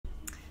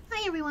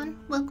Hi everyone,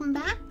 welcome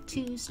back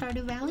to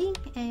Stardew Valley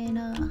and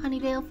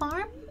Honeydale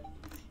Farm.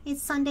 It's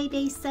Sunday,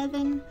 day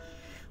 7.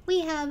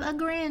 We have a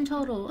grand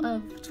total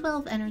of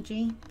 12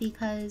 energy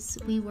because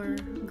we were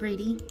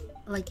greedy,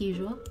 like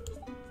usual.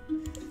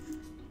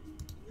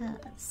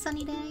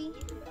 Sunny day.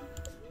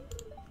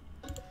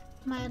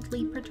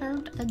 Mildly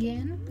perturbed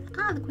again.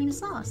 Ah, the Queen of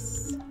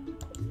Sauce.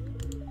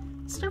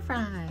 Stir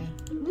fry.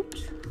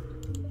 Oops.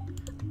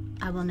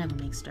 I will never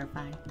make stir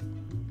fry.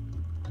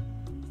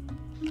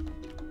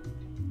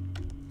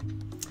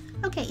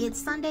 Okay,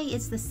 it's Sunday,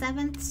 it's the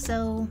 7th,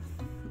 so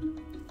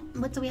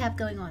what do we have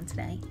going on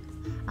today?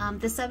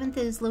 The 7th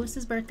is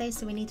Lewis's birthday,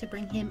 so we need to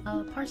bring him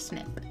a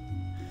parsnip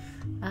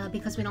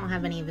because we don't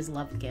have any of his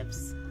love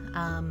gifts.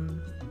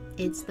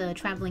 It's the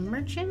traveling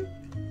merchant.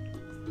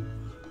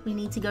 We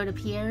need to go to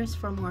Pierre's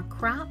for more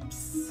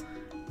crops.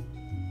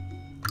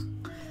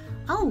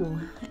 Oh,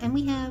 and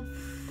we have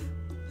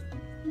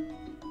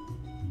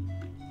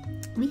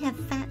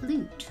fat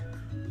loot.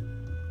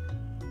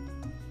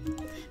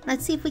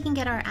 Let's see if we can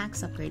get our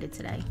axe upgraded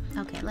today.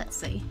 Okay, let's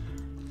see.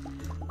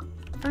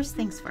 First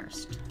things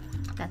first.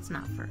 That's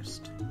not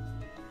first.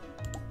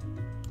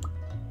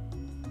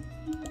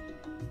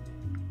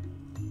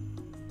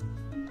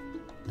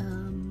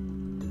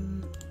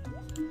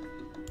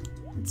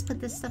 Let's put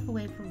this stuff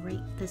away for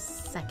right this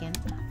second.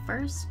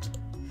 First,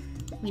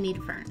 we need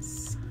a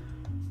furnace.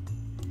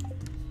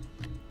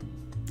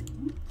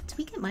 Do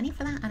we get money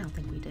for that? I don't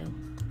think we do.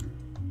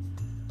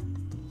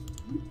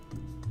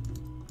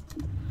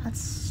 Let's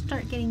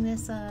start getting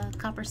this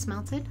copper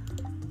smelted.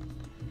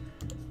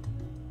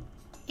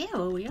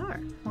 Yeah, we are.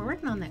 We're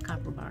working on that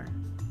copper bar.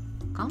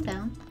 Calm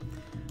down.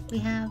 We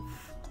have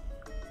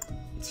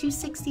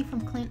 260 from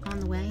Clint on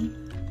the way.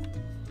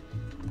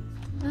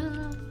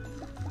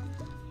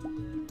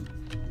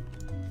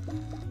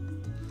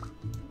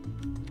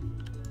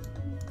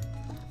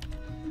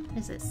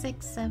 Is it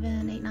 6,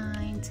 7, 8,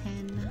 9,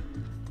 10?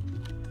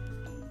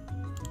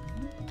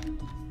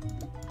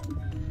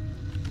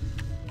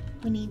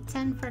 We need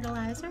 10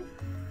 fertilizer.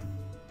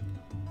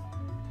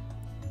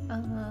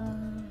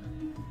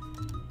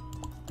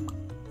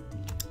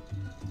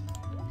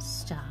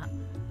 Stop.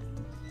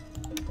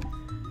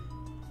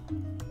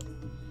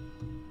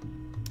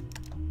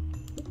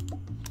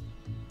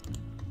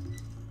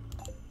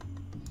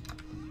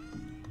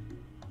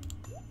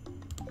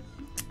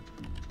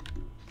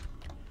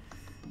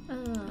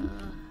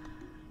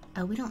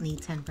 Oh, we don't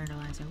need 10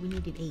 fertilizer. We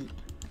needed 8.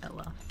 Oh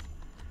well.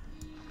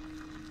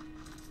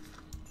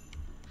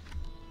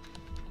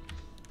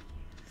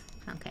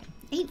 Okay,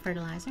 8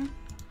 fertilizer.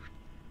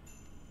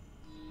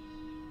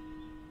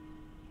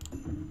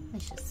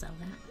 Let's just sell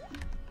that.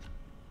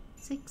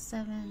 6,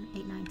 7,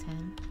 8, 9,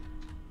 10.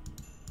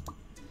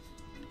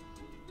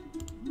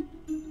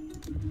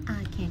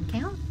 I can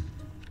count.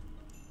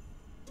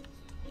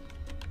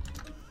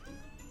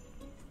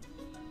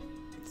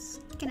 Let's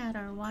get out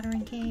our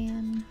watering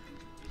can.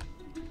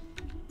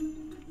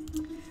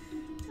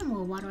 And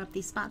we'll water up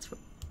these spots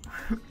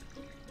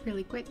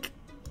really quick.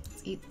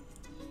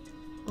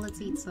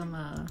 Let's eat some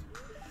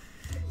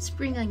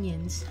spring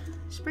onions.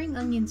 Spring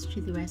onions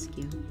to the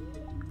rescue.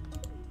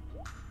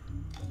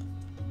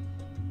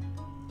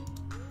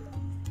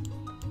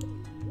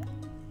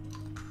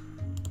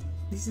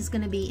 This is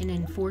gonna be an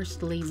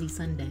enforced lazy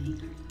Sunday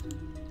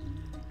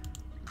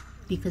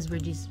because we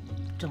just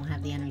don't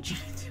have the energy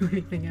to do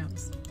anything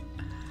else.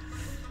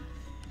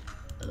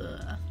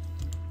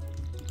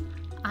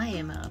 I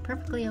am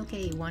perfectly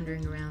okay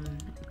wandering around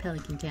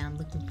Pelican Town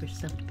looking for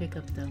stuff to pick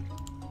up though.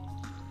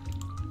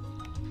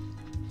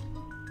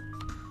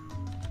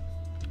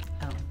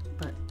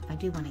 I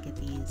do want to get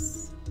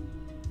these.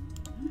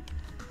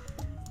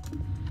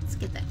 Let's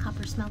get that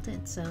copper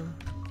smelted so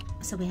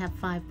we have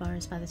 5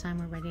 bars by the time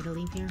we're ready to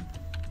leave here.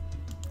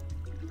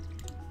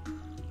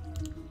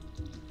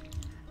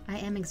 I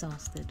am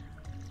exhausted.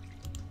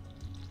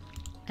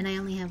 And I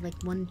only have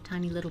like one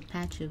tiny little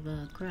patch of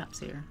crops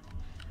here.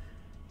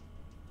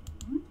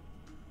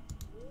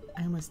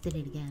 I almost did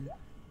it again.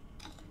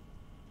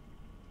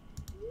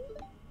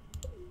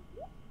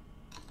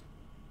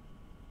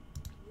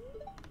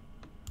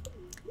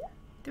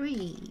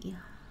 3.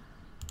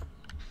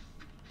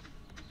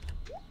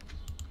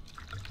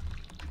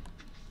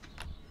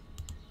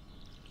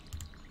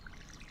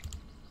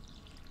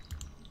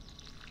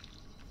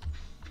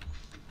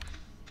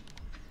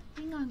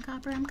 Hang on,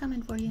 Copper, I'm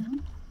coming for you.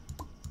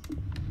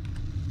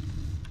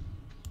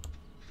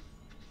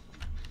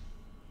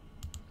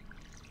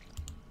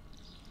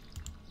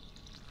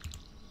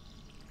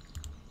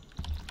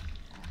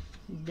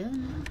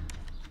 Done.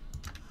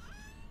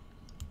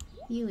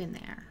 You in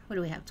there. What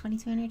do we have?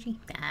 22 energy?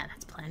 Ah,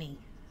 that's plenty.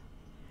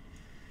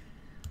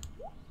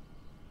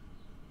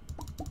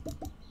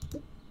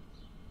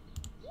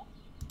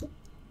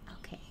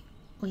 Okay.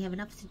 We have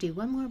enough to do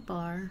one more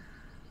bar.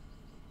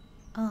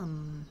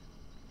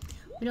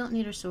 We don't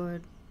need our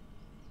sword.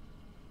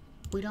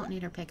 We don't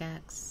need our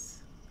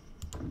pickaxe.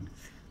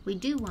 We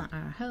do want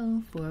our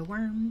hoe for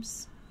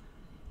worms.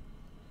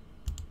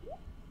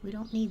 We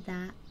don't need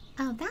that.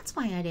 Oh, that's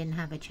why I didn't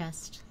have a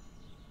chest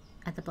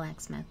at the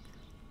blacksmith.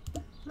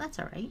 That's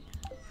alright.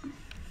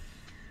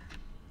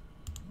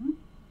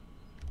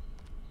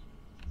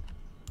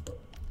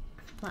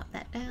 Plop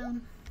that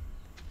down.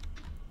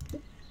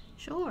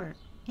 Sure.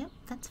 Yep,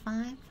 that's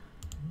 5.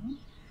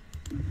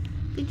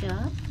 Good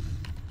job.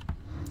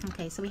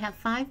 Okay, so we have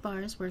 5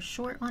 bars. We're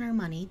short on our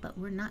money, but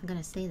we're not going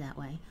to stay that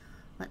way.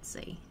 Let's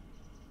see.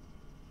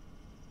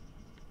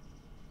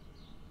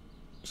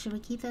 Should we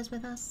keep those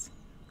with us?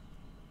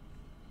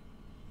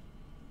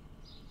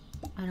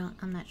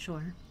 I'm not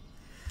sure.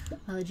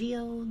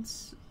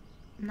 Geodes,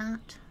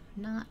 not.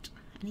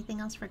 Anything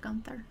else for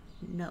Gunther?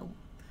 No.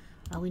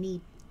 We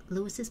need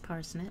Lewis's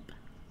parsnip.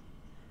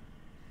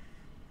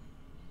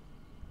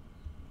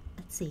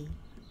 Let's see.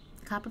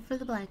 Copper for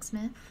the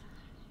blacksmith.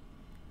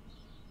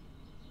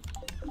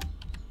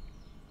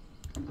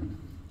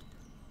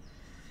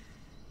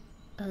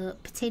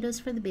 Potatoes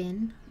for the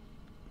bin.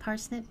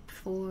 Parsnip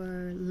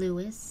for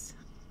Lewis.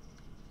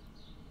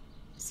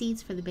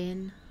 Seeds for the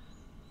bin.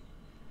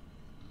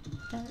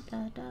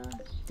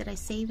 Did I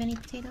save any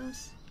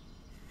potatoes?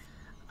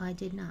 I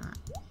did not.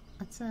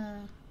 Let's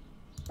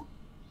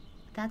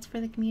that's for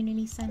the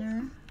community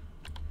center.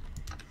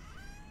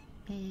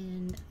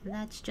 And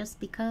that's just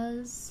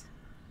because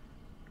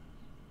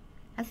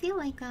I feel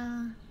like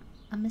I'm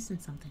missing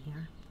something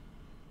here.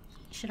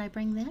 Should I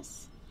bring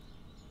this?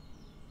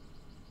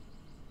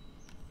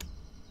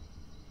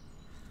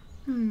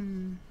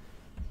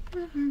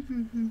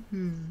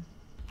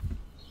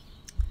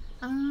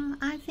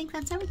 I think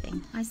that's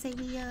everything. I say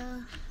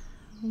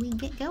we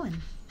get going.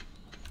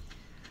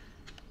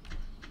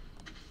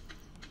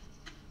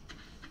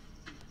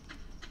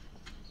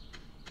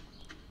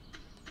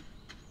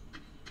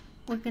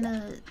 We're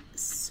gonna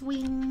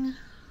swing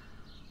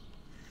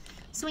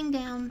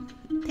down,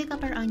 pick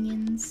up our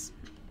onions.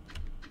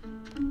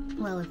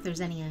 Well, if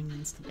there's any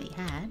onions to be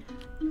had.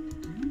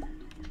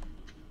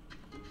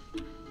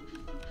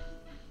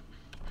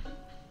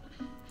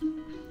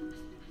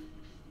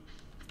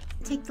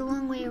 Take the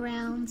long way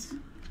around.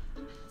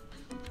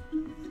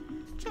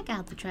 Check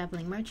out the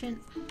traveling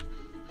merchant.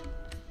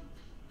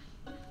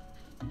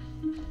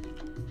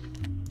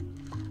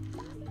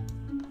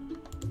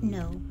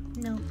 No,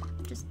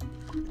 just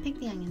pick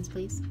the onions,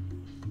 please.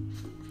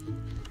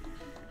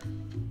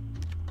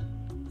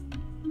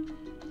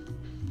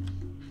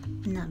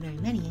 Not very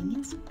many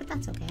onions, but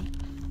that's okay.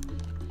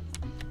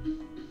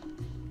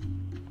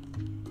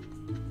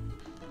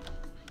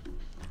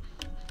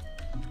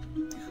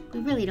 We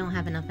really don't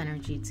have enough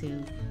energy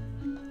to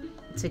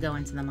go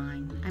into the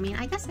mine. I mean,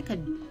 I guess I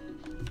could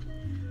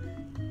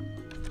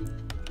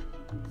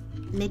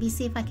maybe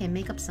see if I can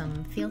make up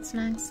some field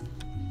snacks.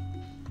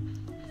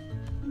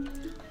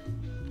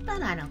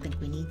 But I don't think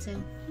we need to.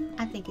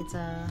 I think it's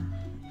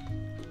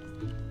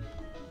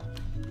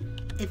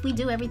if we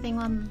do everything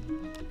on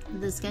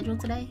the schedule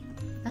today,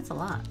 that's a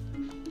lot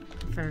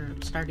for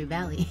Stardew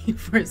Valley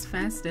for as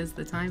fast as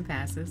the time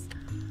passes.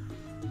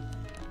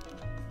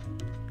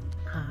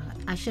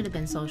 I should have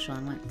been social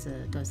and went to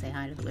go say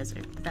hi to the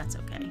wizard, but that's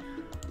okay.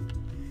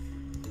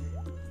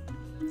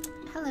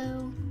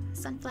 Hello,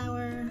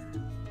 sunflower.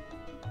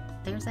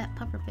 There's that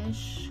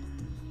pufferfish.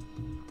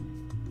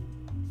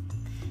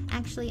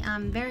 Actually,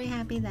 I'm very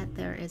happy that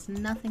there is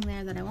nothing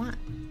there that I want,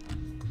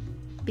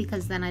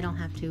 because then I don't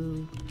have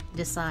to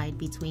decide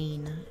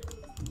between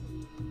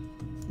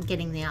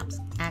getting the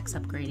axe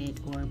upgraded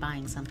or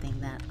buying something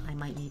that I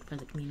might need for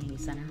the community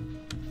center.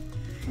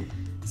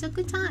 So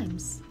good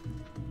times.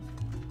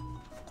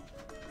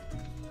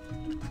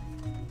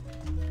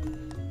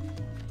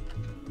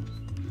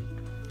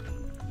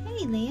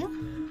 Hey Leah,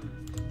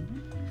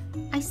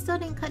 I still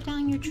didn't cut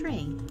down your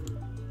tree.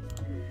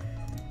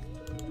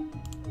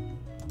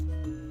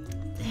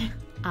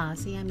 Ah,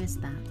 see, I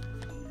missed that.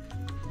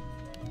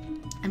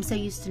 I'm so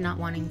used to not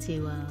wanting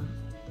to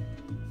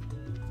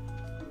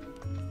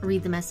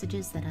read the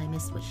messages that I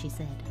missed what she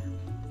said.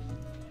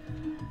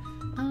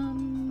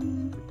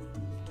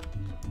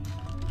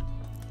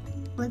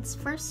 Let's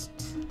first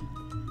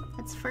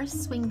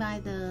swing by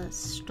the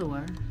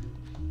store,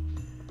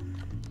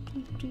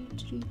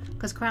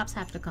 because crops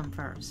have to come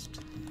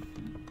first.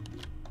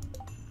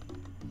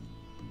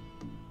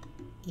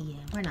 Yeah,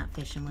 we're not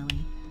fishing,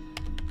 Willie.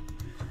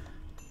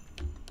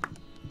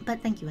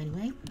 But thank you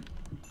anyway.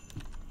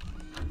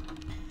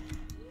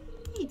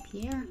 Hey,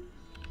 Pierre.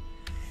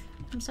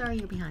 I'm sorry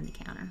you're behind the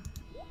counter.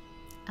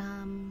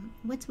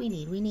 What do we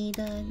need? We need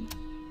 10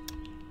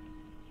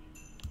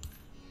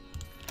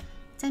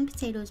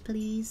 potatoes,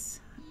 please.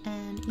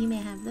 And you may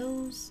have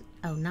those.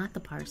 Oh, not the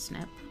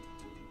parsnip.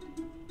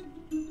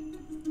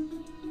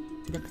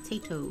 The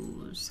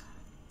potatoes.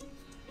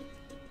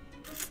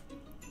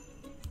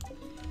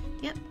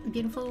 Yep,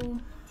 beautiful.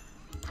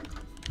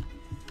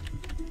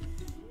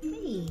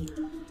 Hey.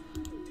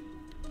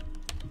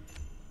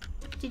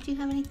 Did you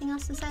have anything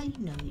else to say?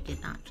 No, you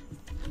did not.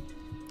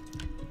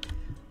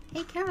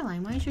 Hey,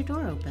 Caroline, why is your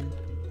door open?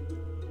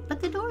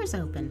 But the door is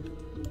open.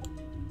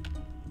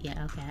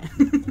 Yeah, okay.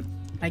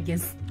 I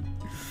guess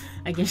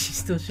you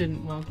still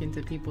shouldn't walk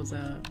into people's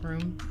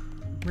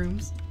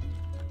rooms.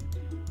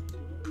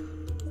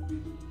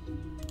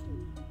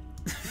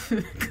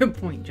 Good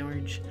point,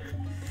 George.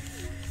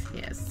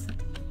 Yes.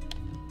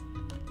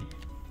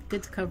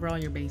 Good to cover all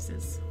your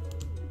bases.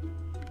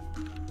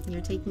 You're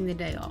taking the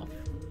day off.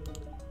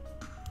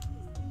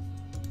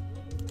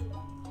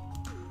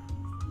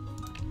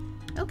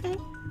 Okay,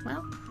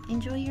 well,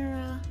 enjoy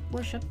your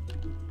worship.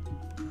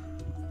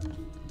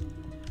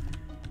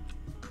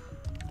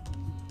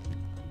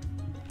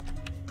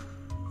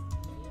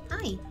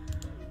 Hi.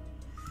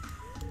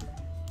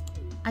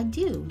 I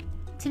do.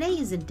 Today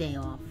is a day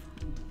off.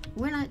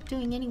 We're not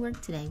doing any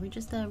work today. We're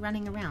just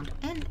running around.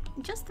 And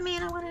just the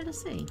man I wanted to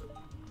see.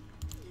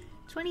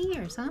 20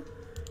 years, huh?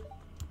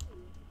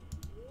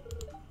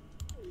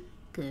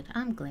 Good,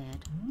 I'm glad.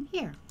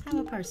 Here, have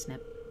a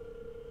parsnip.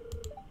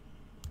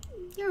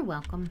 You're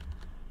welcome.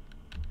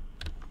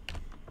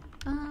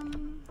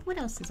 What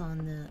else is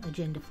on the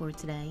agenda for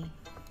today?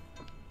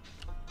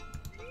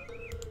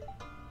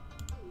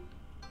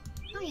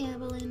 Hi,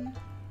 Evelyn.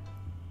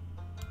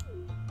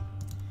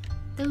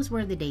 Those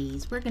were the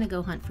days. We're gonna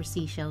go hunt for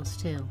seashells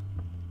too.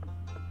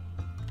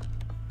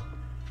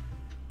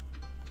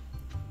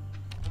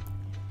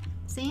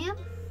 Sam?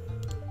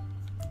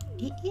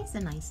 It is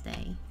a nice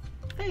day.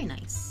 Very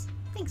nice.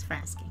 Thanks for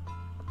asking.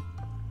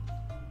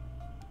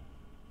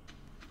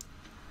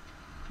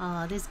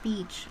 Aw, this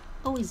beach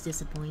always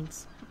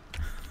disappoints.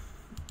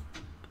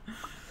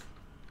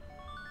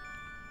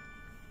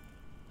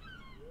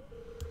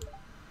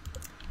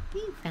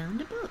 We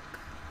found a book.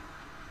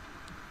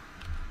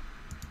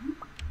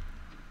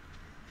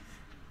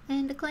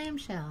 And a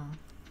clamshell.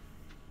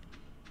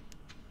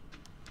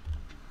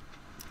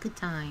 Good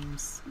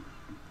times.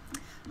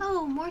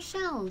 Oh, more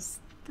shells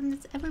than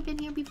that's ever been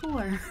here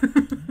before.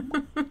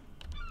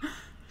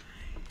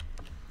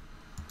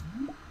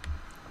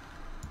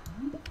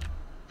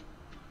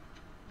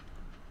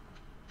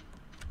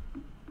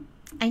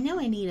 I know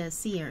I need a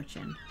sea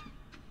urchin.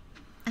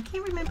 I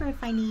can't remember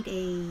if I need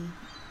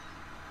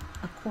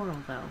a coral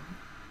though.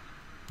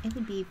 It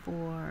would be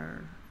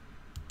for...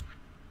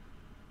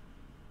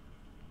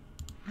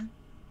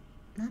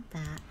 Not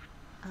that.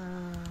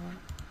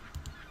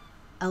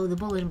 Oh, the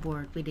bulletin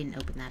board. We didn't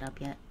open that up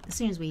yet. As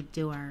soon as we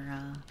do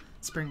our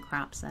spring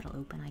crops, that'll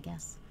open, I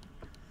guess.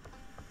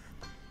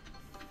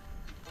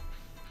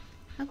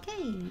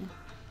 Okay.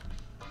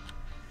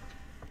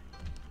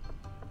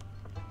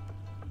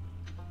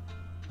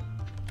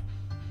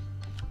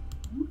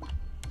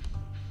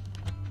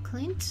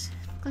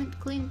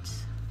 Clint.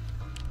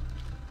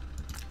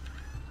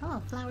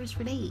 Oh, flowers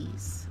for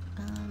days.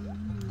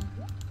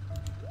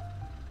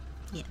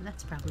 Yeah,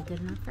 that's probably good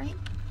enough, right?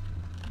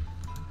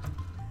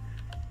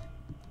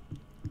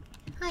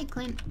 Hi,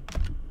 Clint.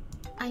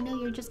 I know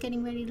you're just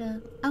getting ready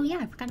to... Oh yeah,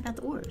 I forgot about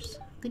the ores.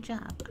 Good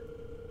job.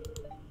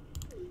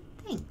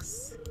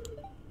 Thanks.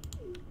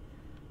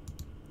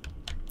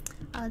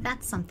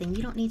 That's something.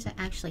 You don't need to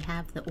actually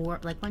have the ore...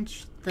 Like,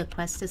 once the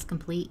quest is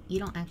complete, you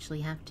don't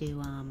actually have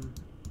to,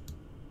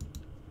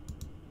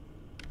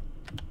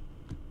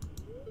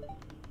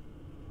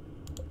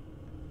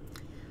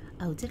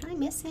 Oh, did I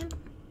miss him?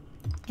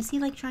 Is he,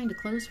 like, trying to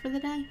close for the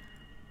day?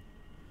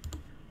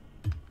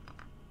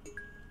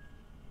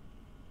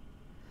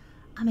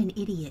 I'm an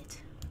idiot.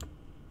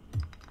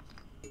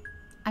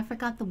 I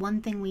forgot the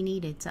one thing we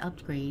needed to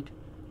upgrade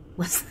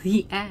was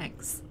the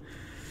axe.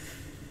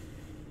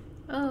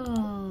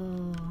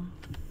 Oh.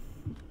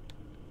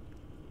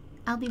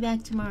 I'll be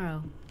back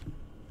tomorrow.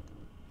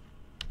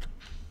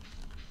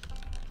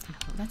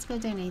 Let's go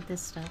donate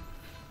this stuff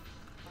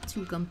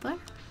to Gunther.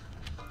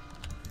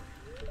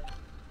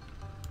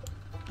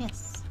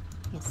 Yes.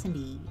 Yes,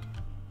 indeed.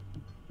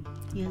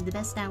 You have the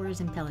best hours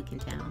in Pelican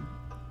Town.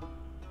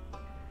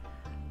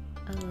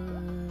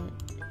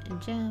 A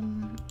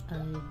gem,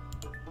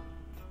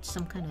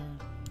 some kind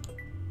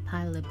of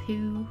pile of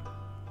poo.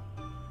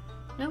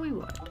 No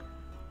reward.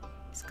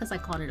 It's because I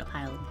called it a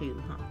pile of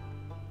poo, huh?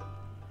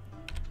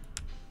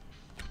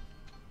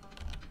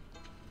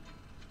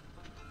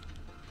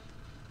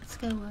 Let's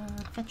go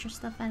fetch your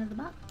stuff out of the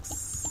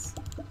box.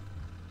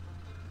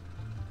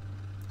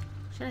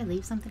 Should I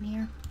leave something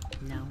here?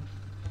 No.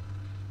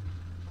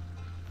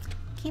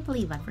 Can't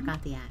believe I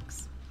forgot the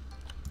axe.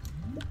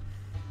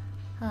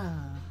 Oh,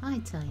 I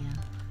tell ya.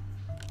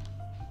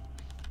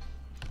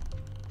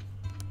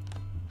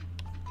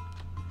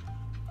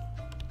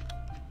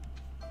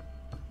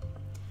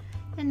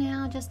 And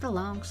now just a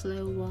long,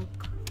 slow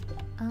walk.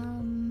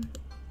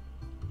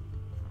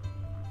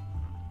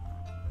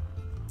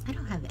 I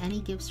don't have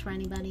any gifts for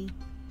anybody.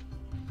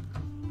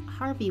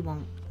 Harvey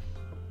won't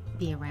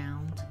be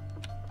around.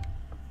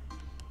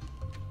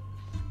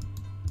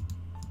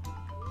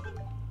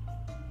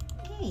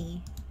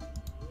 Hey.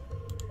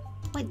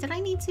 Wait, did I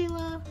need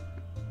to,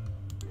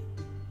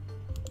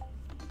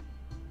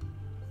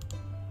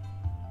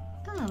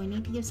 Oh, we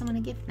need to give someone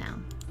a gift now.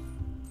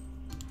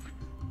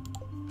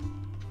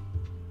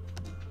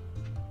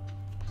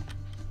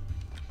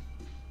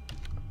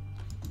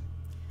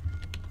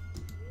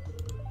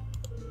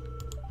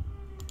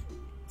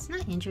 It's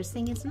not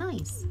interesting, it's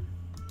nice.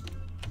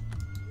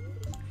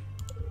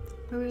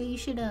 Maru, you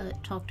should,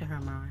 talk to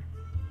her more.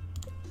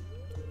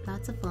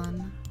 Lots of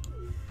fun.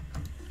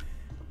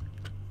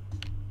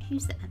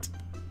 Who's that?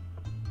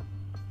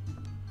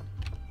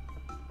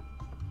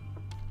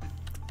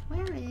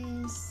 Where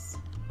is...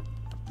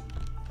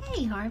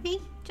 Hey, Harvey.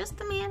 Just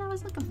the man I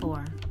was looking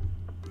for.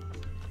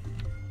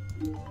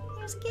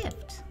 Here's a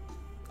gift.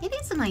 It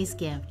is a nice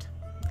gift.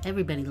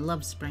 Everybody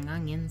loves spring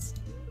onions.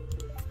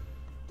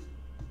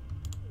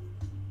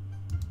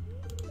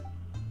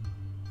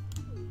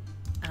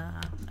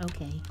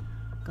 Okay.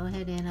 Go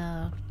ahead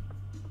and,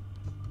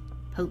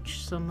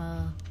 poach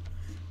some,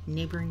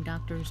 neighboring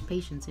doctor's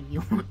patients if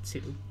you want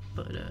to.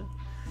 But,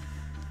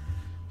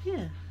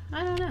 yeah.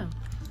 I don't know.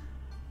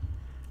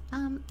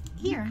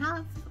 Here,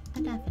 have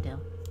a daffodil.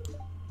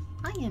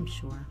 I am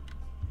sure.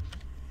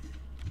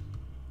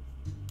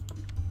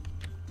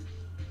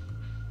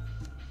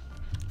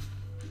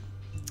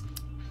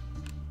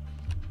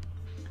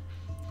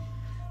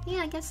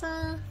 Yeah, I guess,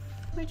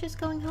 we're just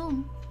going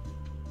home.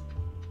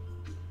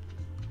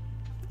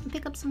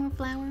 Pick up some more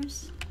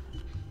flowers.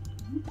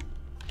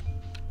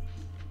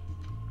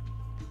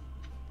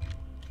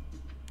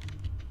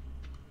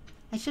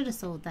 I should have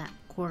sold that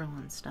coral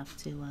and stuff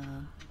to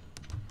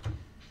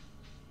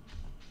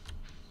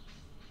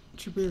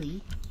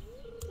Willie.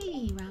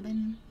 Hey,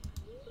 Robin.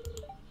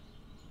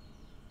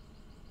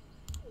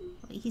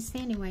 He's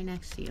standing right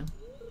next to you.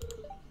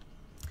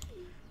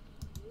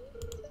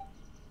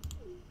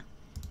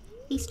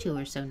 These two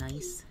are so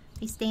nice.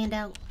 They stand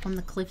out on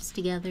the cliffs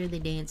together, they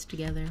dance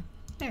together.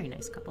 Very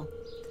nice couple.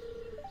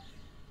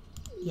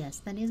 Yes,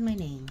 that is my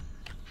name.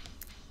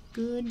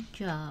 Good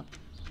job.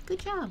 Good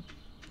job.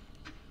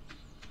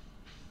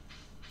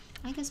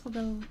 I guess we'll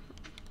go...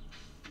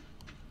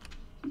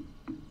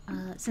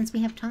 since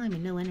we have time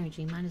and no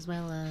energy, might as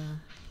well,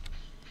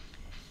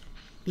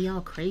 be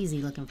all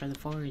crazy looking for the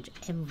forage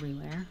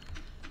everywhere.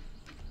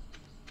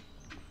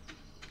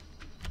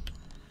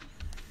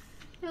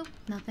 Nope,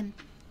 nothing.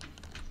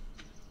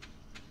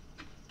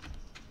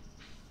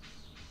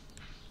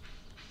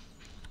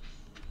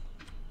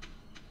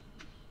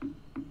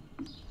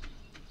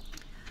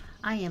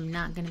 I am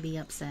not going to be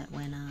upset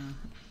when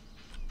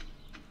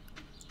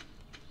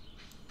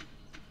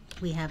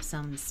we have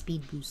some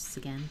speed boosts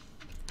again.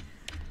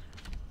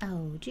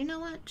 Oh, do you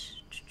know what?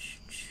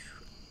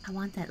 I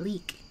want that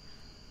leek.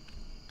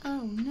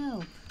 Oh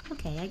no.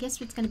 Okay, I guess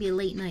it's going to be a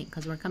late night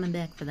because we're coming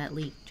back for that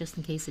leek just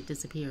in case it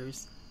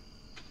disappears.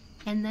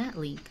 And that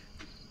leek.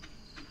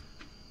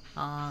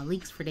 Aw,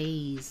 leeks for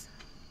days.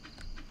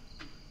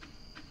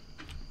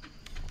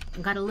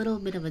 I've got a little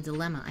bit of a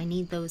dilemma. I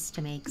need those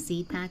to make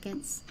seed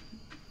packets,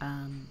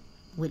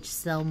 which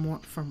sell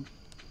for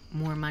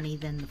more money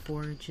than the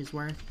forage is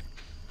worth.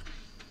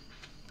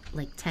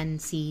 Like 10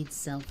 seeds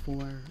sell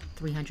for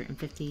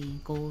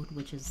 350 gold,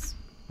 which is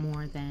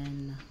more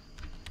than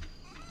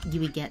you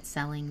would get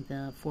selling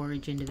the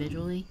forage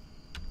individually.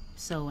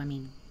 So, I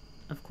mean,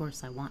 of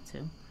course I want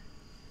to.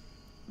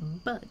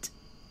 But,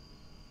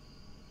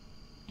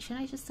 should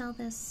I just sell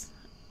this?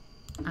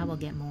 I will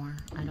get more.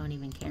 I don't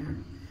even care.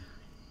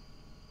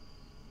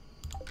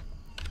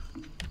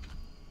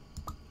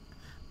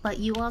 But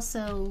you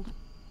also,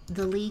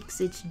 the leeks,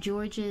 it's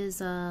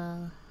George's,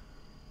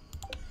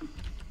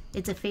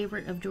 it's a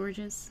favorite of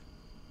George's.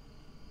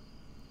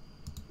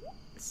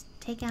 Let's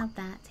take out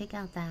that,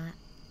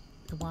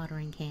 the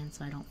watering can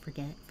so I don't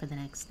forget for the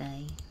next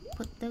day.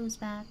 Put those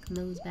back,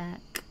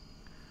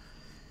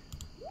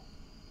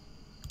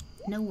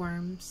 No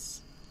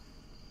worms.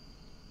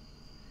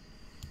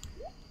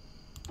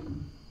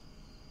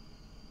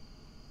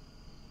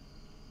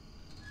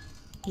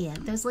 Yeah,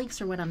 those leeks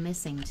are what I'm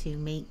missing to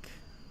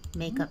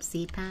make up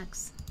seed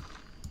packs.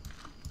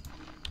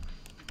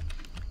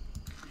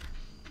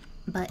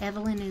 But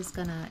Evelyn is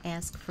gonna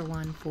ask for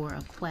one for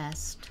a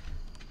quest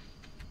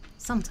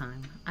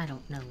sometime. I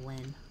don't know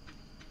when.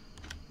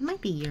 It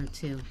might be year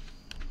 2.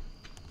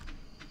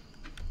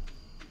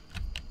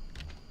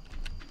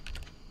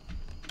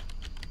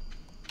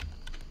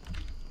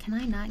 Can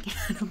I not get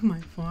out of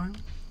my farm?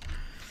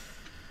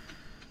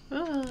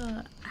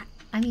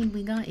 I mean,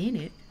 we got in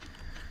it.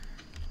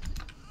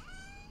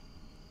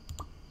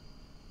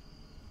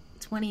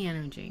 20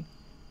 energy.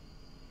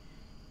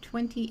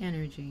 20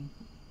 energy.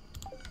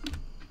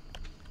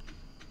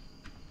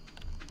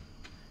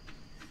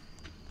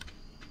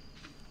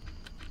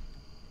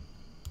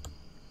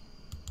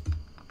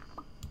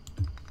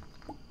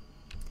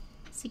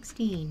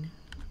 $16.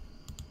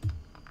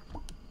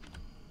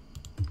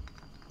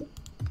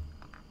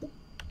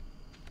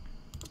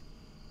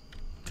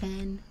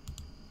 $10.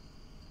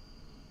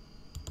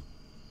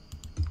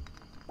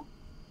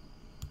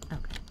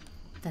 Okay,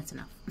 that's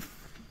enough.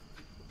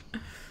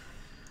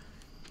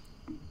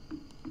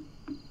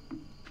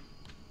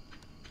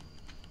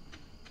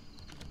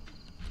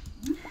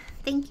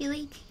 Thank you,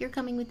 Leek. You're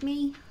coming with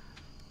me.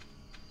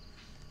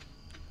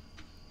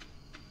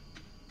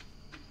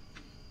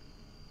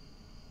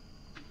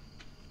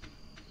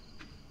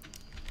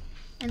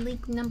 And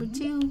Leek number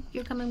 2,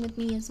 you're coming with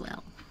me as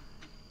well.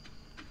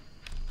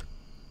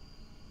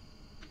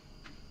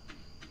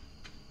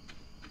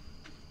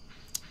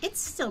 It It's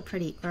still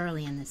pretty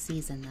early in the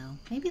season, though.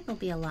 Maybe there'll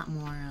be a lot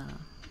more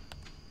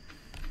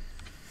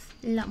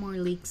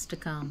leeks to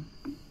come.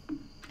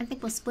 I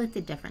think we'll split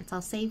the difference.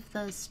 I'll save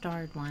the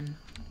starred one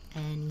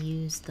and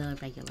use the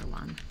regular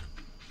one.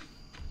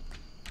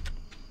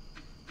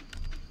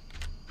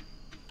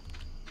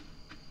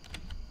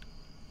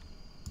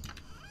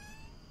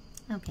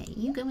 Okay,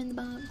 you go in the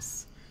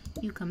box.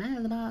 You come out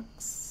of the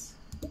box.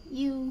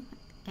 You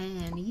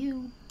and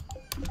you.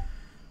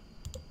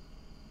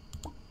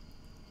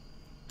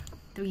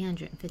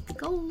 350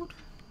 gold,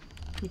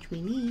 which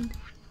we need.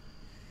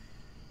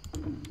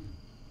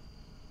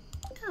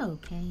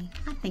 Okay,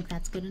 I think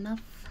that's good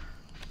enough.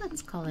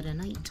 Let's call it a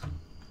night.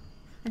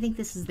 I think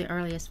this is the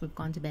earliest we've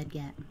gone to bed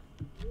yet.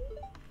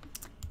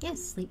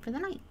 Yes, sleep for the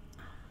night.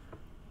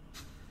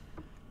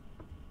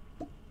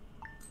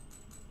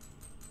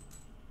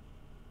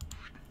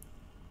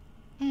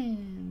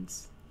 And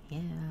yeah,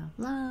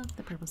 love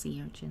the purple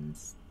sea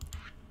urchins.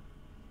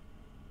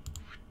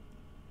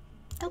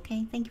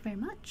 Okay, thank you very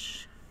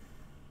much.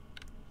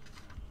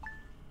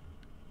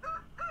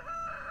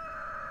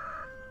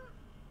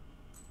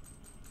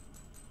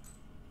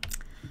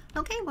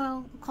 Okay,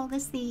 well, call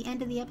this the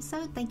end of the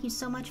episode. Thank you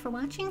so much for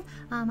watching.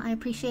 I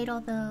appreciate all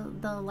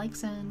the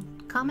likes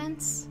and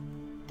comments,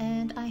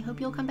 and I hope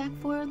you'll come back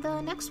for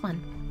the next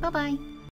one. Bye-bye.